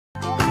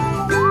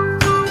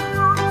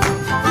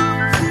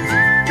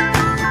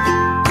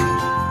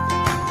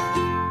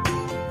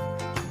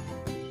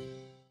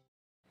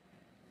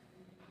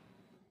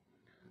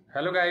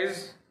Hello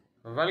guys,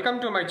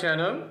 welcome to my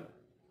channel.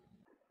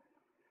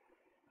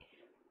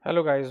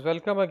 Hello guys,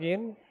 welcome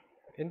again.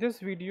 In this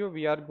video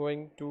we are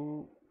going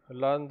to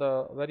learn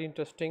the very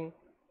interesting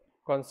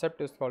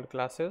concept is called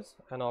classes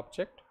and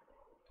object,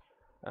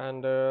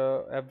 and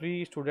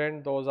every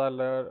student those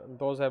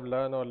have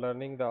learned or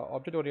learning the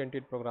object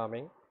oriented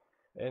programming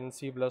in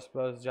C++,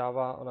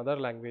 Java and other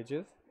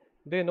languages,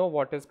 they know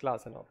what is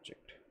class and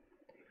object.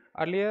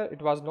 Earlier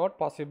it was not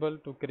possible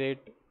to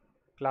create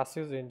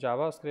classes in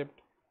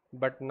JavaScript,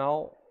 but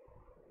now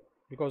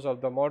because of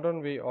the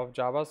modern way of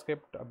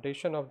JavaScript,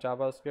 updation of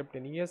JavaScript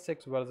in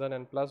ES6 version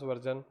and plus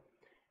version,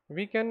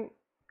 we can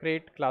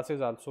create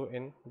classes also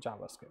in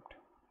JavaScript.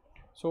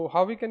 So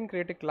how we can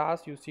create a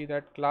class? You see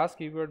that class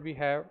keyword we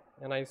have,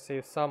 and I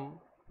say sum,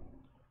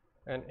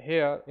 and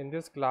here in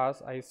this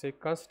class I say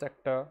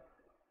constructor,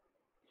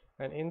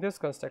 and in this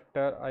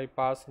constructor I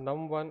pass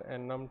num1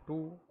 and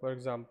num2 for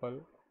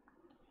example,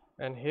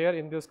 and here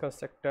in this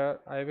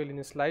constructor I will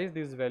initialize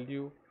this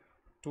value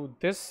to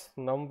this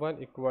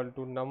num1 equal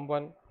to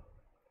num1,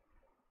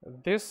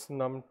 this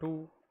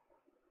num2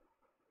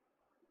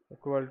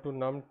 equal to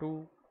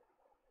num2,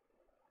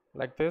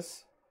 like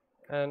this,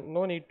 and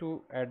no need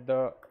to add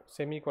the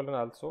semicolon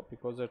also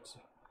because it's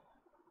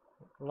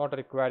not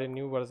required in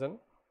new version.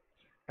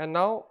 And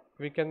now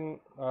we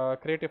can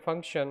create a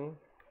function,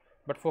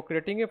 but for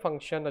creating a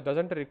function that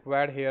doesn't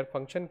require here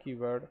function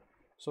keyword,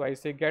 so I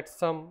say get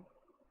sum,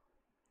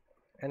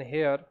 and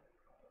here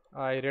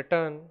I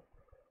return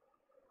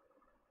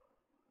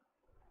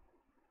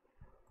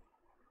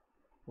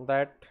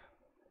that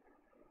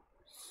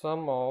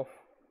sum of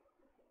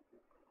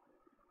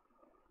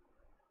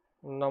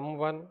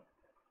num1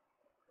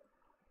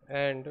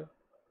 and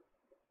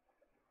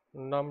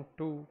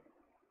num2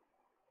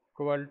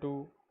 equal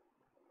to,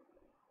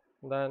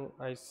 then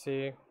I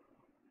say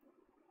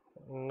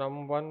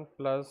num1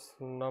 plus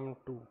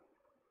num2,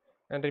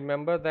 and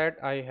remember that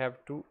I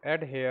have to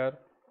add here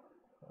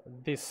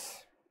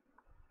this.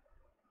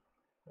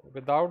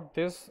 Without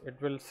this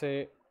it will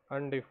say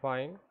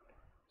undefined,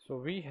 so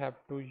we have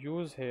to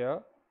use here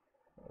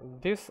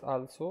this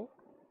also,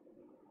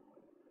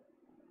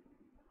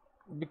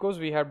 because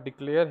we have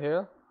declared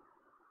here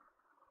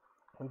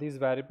these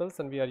variables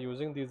and we are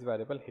using these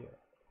variable here.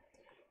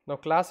 Now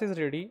class is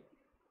ready.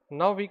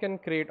 Now we can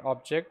create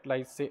object,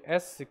 like say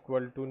s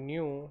equal to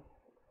new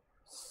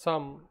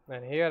sum,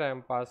 and here I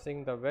am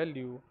passing the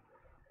value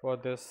for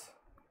this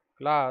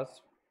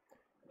class,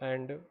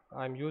 and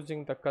I am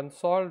using the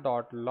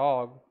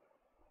console.log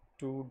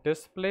to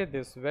display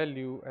this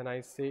value, and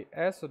I say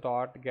s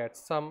dot get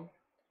sum.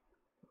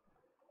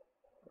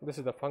 This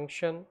is the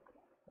function,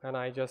 and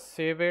I just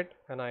save it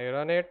and I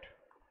run it,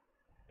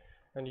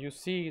 and you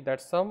see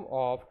that sum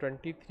of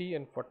 23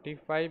 and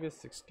 45 is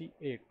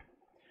 68.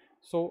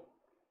 So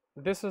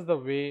this is the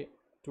way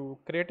to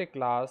create a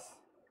class,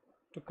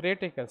 to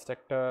create a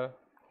constructor,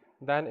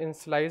 then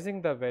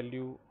initializing the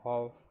value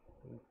of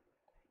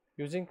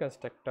using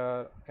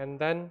constructor, and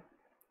then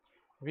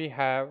we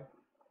have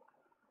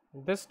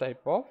this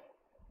type of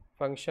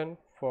function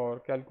for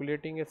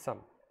calculating a sum.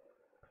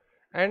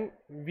 And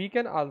we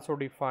can also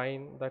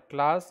define the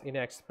class in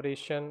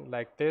expression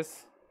like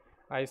this.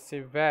 I say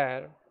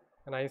where,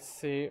 and I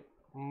say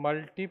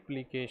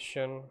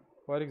multiplication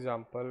for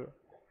example,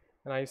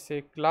 and I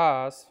say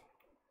class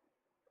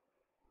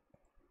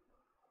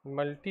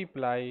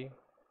multiply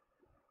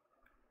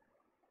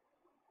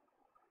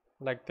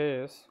like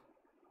this,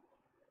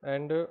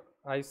 and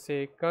I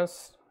say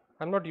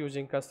I'm not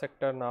using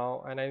constructor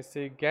now, and I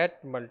say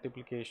get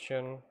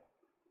multiplication,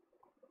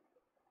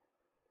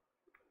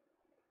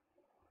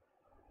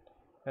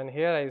 and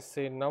here I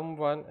say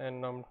num1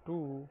 and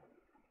num2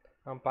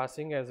 I'm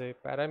passing as a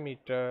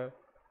parameter,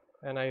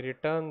 and I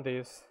return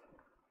this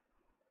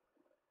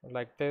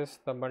like this,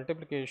 the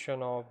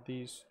multiplication of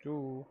these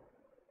two.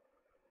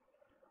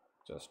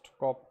 Just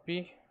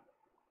copy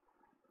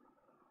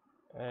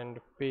and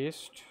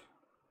paste,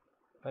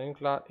 and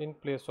in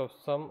place of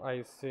sum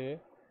I say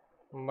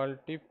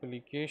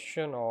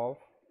multiplication of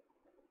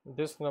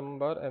this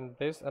number and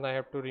this, and I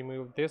have to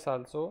remove this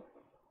also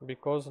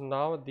because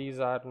now these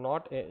are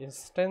not an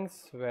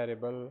instance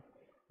variable,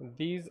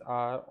 these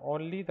are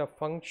only the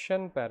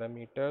function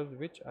parameters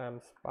which I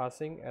am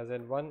passing as a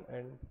 1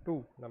 and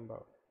 2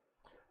 number.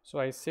 So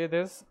I say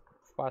this,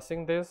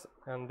 passing this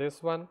and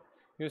this one.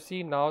 You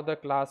see now the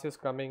class is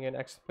coming in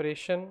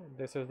expression.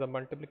 This is the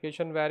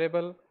multiplication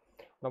variable.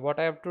 Now what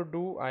I have to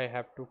do, I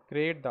have to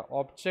create the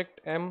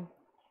object m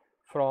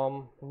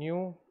from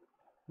new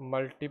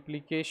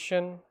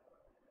multiplication,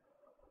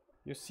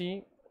 you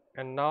see,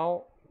 and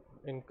now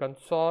in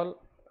console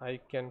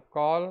I can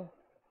call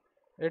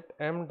it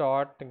m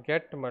dot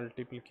get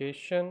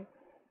multiplication,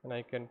 and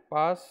I can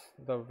pass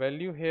the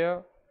value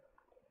here,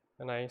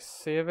 and I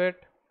save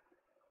it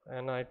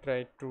and I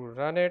try to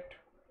run it,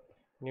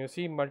 and you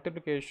see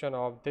multiplication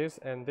of this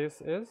and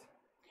this is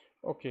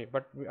okay,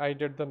 but I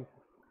did the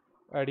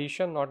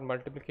addition not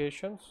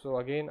multiplication, so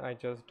again I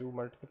just do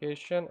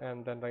multiplication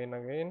and then run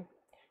again,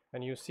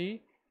 and you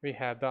see we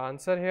have the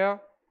answer here.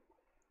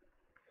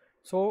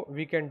 So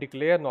we can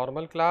declare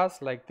normal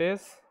class like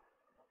this,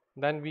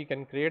 then we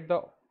can create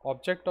the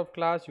object of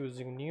class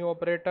using new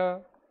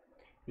operator.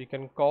 We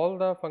can call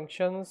the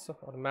functions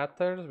or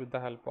methods with the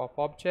help of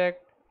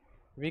object.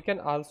 We can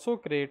also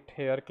create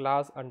here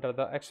class under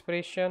the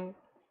expression.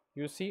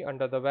 You see,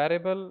 under the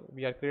variable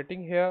we are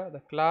creating here the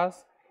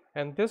class,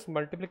 and this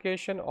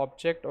multiplication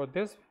object or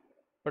this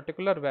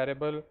particular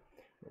variable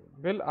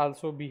will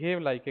also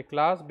behave like a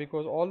class,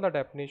 because all the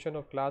definition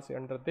of class is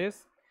under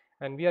this,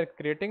 and we are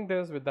creating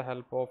this with the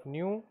help of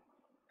new,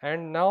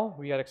 and now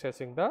we are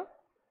accessing the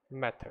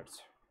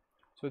methods.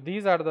 So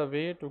these are the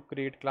way to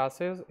create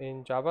classes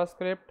in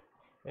JavaScript.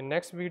 In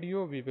next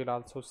video we will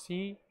also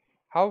see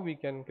how we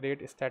can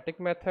create static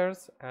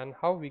methods and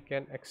how we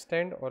can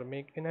extend or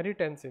make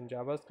inheritance in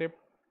JavaScript.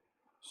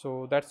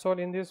 So that's all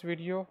in this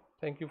video.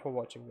 Thank you for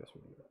watching this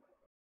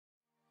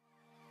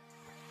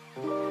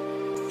video.